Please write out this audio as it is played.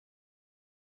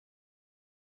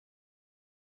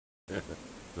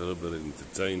a little bit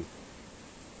entertained.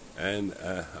 And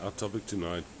our topic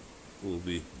tonight will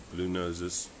be blue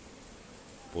noses,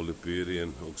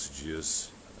 Polyperian oxygeus,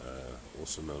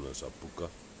 also known as apuka.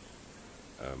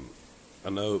 I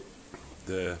know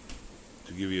to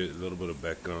give you a little bit of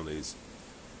background is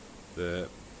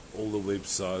all the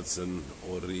websites and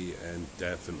Ori and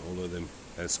DAF and all of them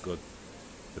has got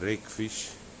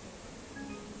wreckfish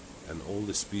and all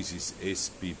the species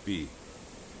SPP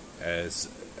as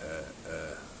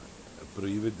a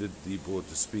prohibited deep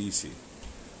water species.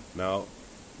 Now,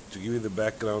 to give you the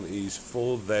background is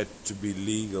for that to be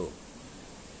legal,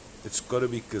 it's got to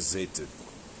be gazetted.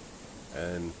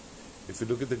 And if you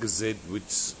look at the gazette,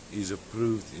 which is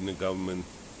approved in the government,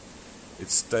 it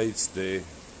states there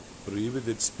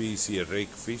prohibited species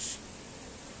wreckfish,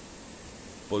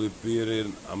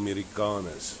 Polyperian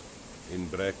americanus in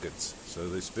brackets. So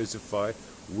they specify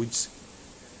which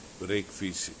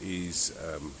wreckfish is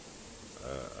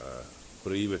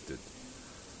prohibited.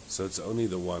 So it's only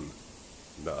the one.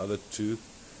 The other two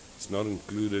is not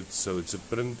included, so it's a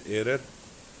print error.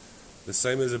 The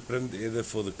same as a print error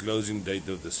for the closing date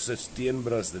of the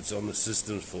steenbras that's on the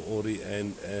systems for Ori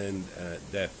and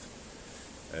DAF.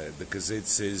 The gazette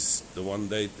says the one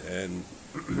date and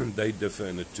they differ,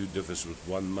 and the two differs with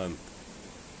 1 month.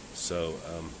 So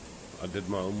I did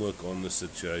my homework on the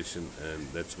situation, and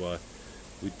that's why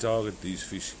we target these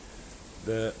fish.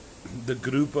 The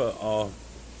grouper are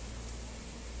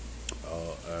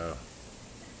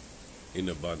in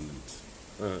abundance.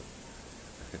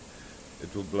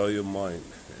 It will blow your mind,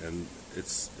 and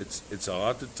it's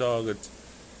hard to target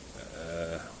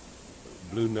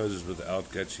blue noses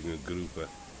without catching a grouper.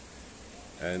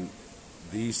 And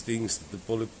these things, the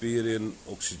Polyperian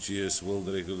oxygeus world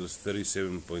record is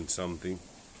 37 point something,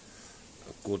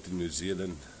 caught in New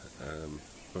Zealand.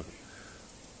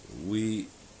 We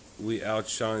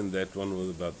outshined that one with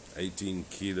about 18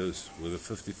 kilos with a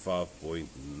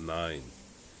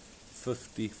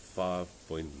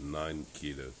 55.9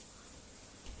 kilos.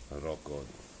 A rock on.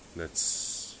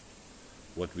 That's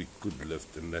what we could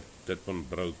lift, and that one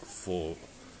broke. Four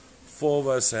of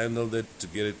us handled it to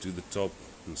get it to the top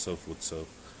and so forth. So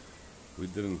we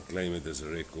didn't claim it as a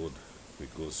record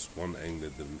because one angler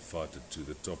didn't fight it to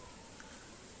the top.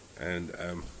 And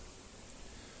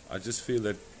I just feel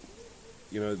that,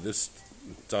 you know, this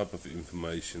type of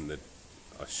information that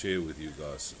I share with you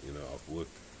guys, you know, I've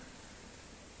worked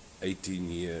 18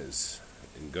 years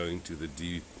in going to the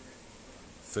deep,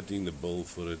 fitting the bill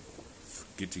for it,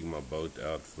 getting my boat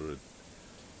out for it,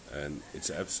 and it's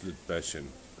absolute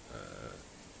passion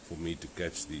for me to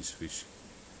catch these fish,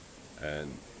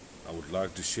 and I would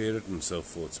like to share it and so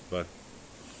forth, but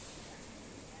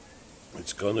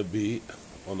it's gonna be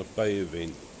on a pay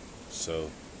event. So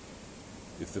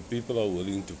if the people are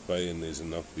willing to pay, and there's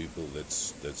enough people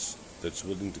that's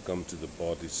willing to come to the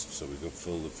parties so we can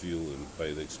fill the fuel and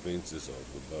pay the expenses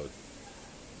of the boat,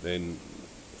 then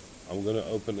I'm going to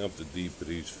open up the deep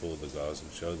reefs for the guys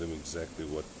and show them exactly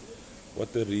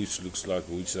what the reefs looks like,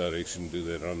 which direction do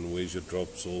they run, where's your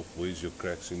drops off, where's your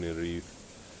cracks in the reef.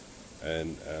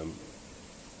 And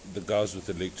the guys with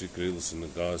electric reels and the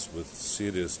guys with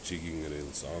serious jigging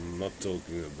reels, I'm not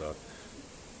talking about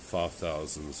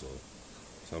 5,000s or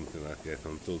something like that.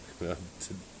 I'm talking about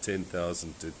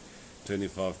 10,000 to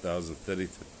 25,000,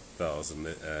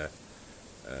 30,000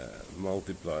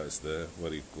 multipliers, the, what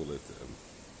do you call it,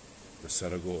 the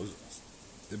Saragos,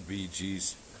 the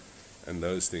BGs, and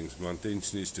those things. My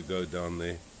intention is to go down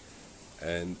there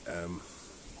and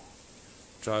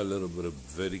try a little bit of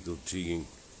vertical jigging.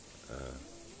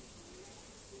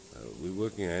 We're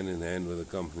working hand in hand with a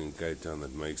company in Cape Town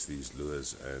that makes these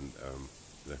lures, and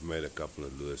they've made a couple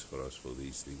of lures for us for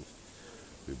these things.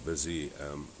 We're busy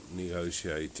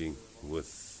negotiating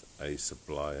with a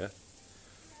supplier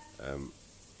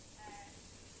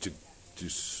to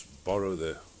borrow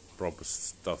the proper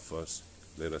stuff for us,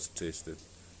 let us test it.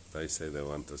 They say they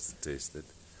want us to test it,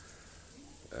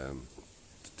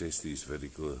 to test these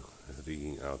vertical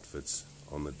rigging outfits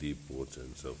on the deep water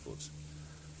and so forth.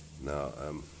 Now,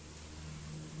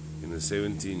 in the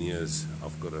 17 years,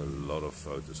 I've got a lot of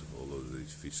photos of all of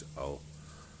these fish. I'll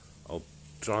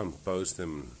try and post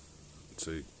them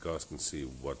so you guys can see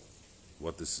what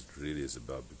this really is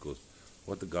about, because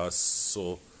what the guys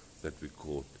saw that we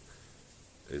caught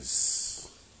is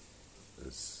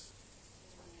it's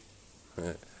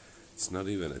not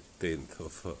even a tenth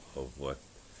of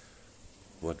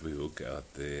what we hook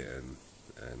out there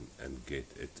and get.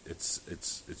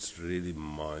 It's really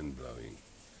mind blowing.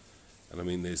 And I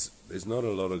mean, there's not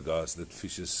a lot of guys that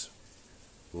fishes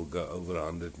will go over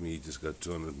 100 meters, go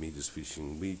 200 meters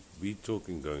fishing. We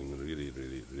talking going really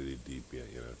deep here,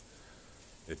 you know.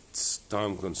 It's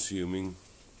time consuming.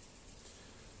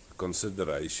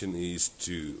 Consideration is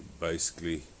to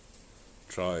basically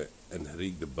try and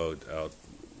rig the boat out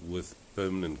with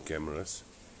permanent cameras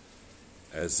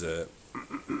as a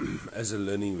as a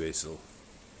learning vessel.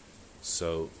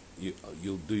 So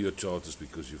you'll do your charters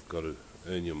because you've got to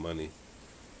earn your money,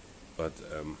 but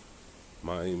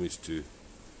my aim is to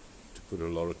put a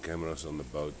lot of cameras on the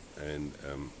boat and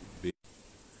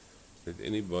let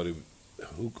anybody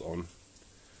hook on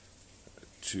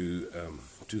to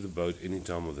the boat any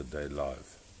time of the day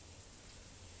live.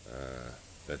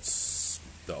 That's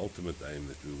the ultimate aim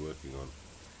that we're working on,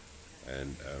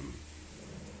 and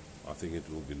I think it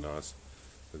will be nice.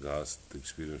 The guys, the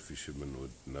experienced fishermen,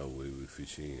 would know where we're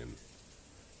fishing, and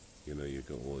you know, you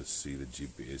can always see the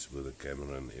GPS with the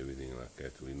camera and everything like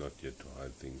that. We're not yet to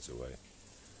hide things away.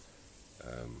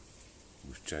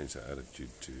 We've changed our attitude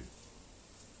to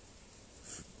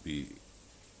be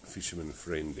fisherman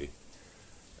friendly,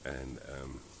 and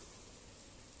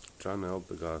trying to help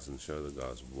the guys and show the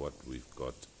guys what we've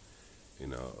got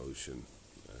in our ocean,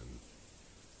 and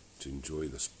to enjoy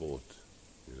the sport.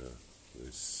 You know,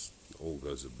 this all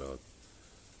goes about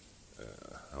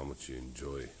how much you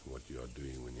enjoy what you are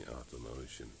doing when you're out on the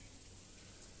ocean.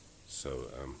 So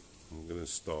I'm going to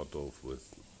start off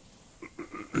with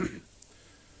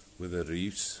with the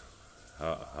reefs,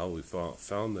 how we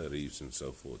found the reefs and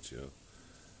so forth, you know,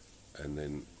 and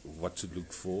then what to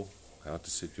look for, how to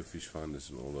set your fish finders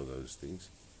and all of those things.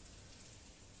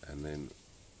 And then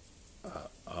I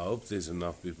hope there's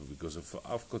enough people, because if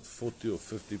I've got 40 or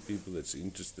 50 people that's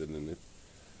interested in it,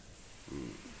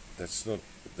 that's not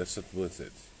worth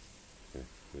it. Yeah,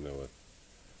 you know what?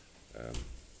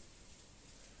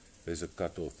 There's a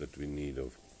cutoff that we need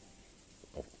of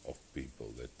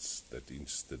people that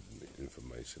interested in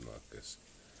information like this.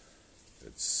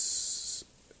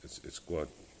 It's quite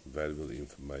valuable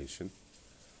information.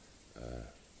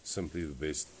 Simply the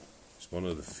Best. It's one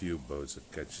of the few boats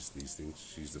that catches these things.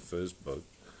 She's the first boat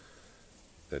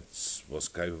that was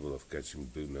capable of catching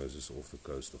blue noses off the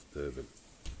coast of Durban,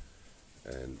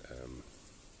 and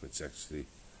it's actually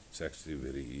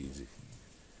very easy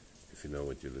if you know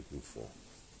what you're looking for.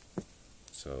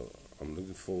 So I'm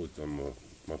looking forward. On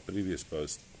my previous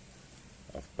post,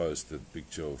 I've posted a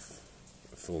picture of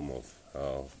a film of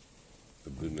how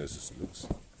the blue noses looks.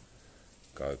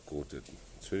 Guy caught it.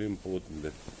 It's very important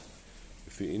that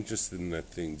if you're interested in that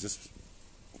thing,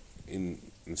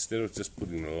 instead of just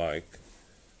putting a like,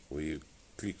 where you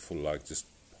click for like, just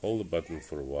hold the button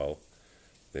for a while,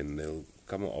 then there'll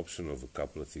come an option of a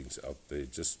couple of things up there.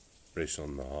 Just press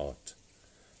on the heart.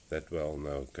 That way I'll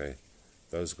know, okay,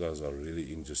 those guys are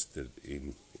really interested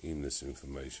in this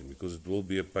information, because it will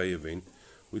be a pay event,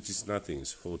 which is nothing.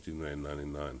 It's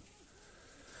 $14.99,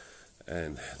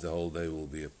 and the whole day will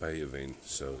be a pay event.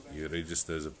 So you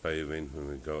register as a pay event. When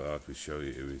we go out, we show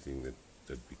you everything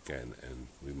that we can, and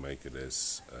we make it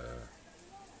as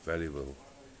valuable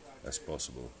as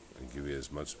possible and give you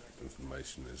as much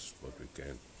information as what we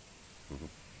can.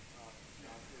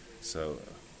 So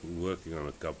we're working on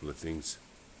a couple of things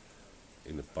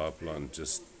in the pipeline,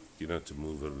 just, you know, to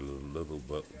move a little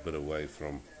bit away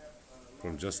from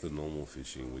just the normal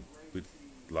fishing. We'd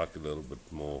like a little bit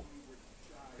more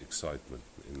excitement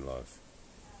in life.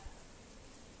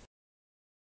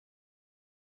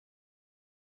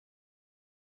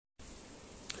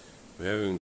 We're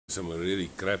having some really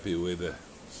crappy weather,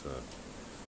 so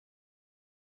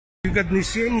You got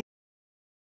Nissan?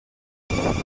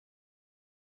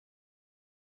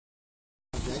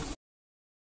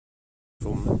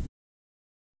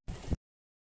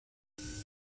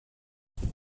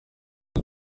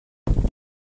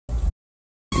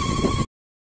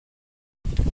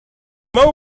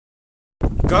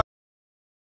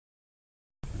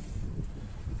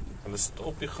 hulle sit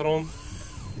op die grond.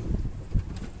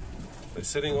 They're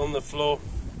sitting on the floor.